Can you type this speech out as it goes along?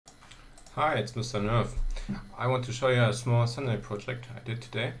Hi, it's Mr. Nerve. I want to show you a small Sunday project I did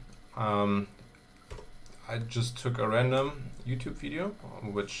today. I just took a random YouTube video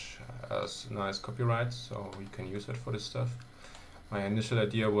which has nice copyright, so you can use it for this stuff. My initial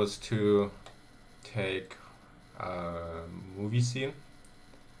idea was to take a movie scene,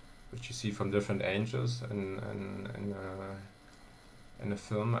 which you see from different angles in a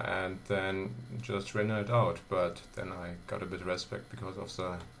film, and then just render it out. But then I got a bit respect because of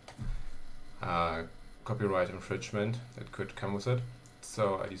the copyright infringement that could come with it.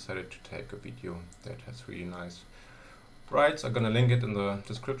 So I decided to take a video that has really nice rights. I'm gonna link it in the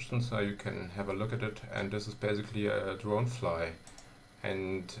description so you can have a look at it. And this is basically a drone fly,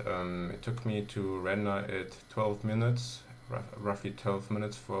 and it took me to render it 12 minutes, roughly 12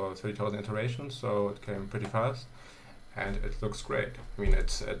 minutes for 30,000 iterations, so it came pretty fast and it looks great. I mean,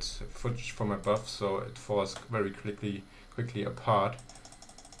 it's footage from above, so it falls very quickly apart,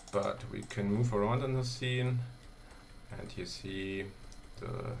 but we can move around in the scene, and you see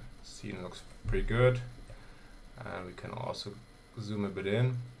the scene looks pretty good. And we can also zoom a bit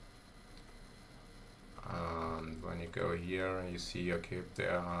in. When you go here, you see, okay,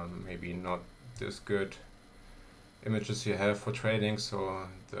 there are maybe not this good images you have for training, so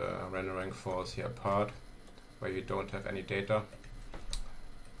the rendering falls here apart where you don't have any data.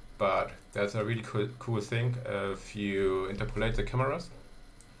 But that's a really cool thing. If you interpolate the cameras,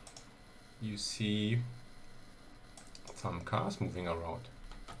 you see some cars moving around.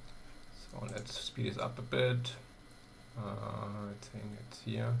 So let's speed this up a bit. I think it's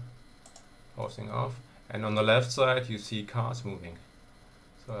here, pausing off. And on the left side you see cars moving.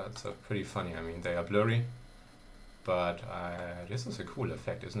 So that's pretty funny. I mean, they are blurry, but this is a cool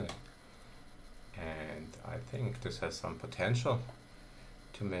effect, isn't it? And I think this has some potential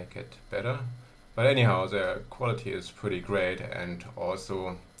to make it better. But anyhow, the quality is pretty great, and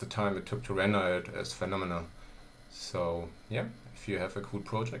also the time it took to render it is phenomenal. So yeah, if you have a cool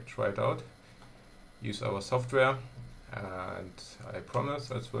project, try it out. Use our software, and I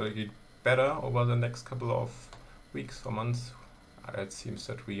promise it will get better over the next couple of weeks or months. It seems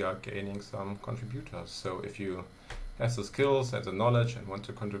that we are gaining some contributors. So if you have the skills and the knowledge and want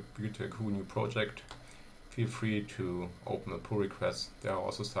to contribute to a cool new project, feel free to open a pull request. There are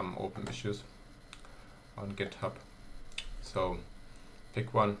also some open issues on GitHub. So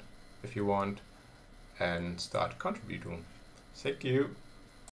pick one if you want and start contributing. Thank you.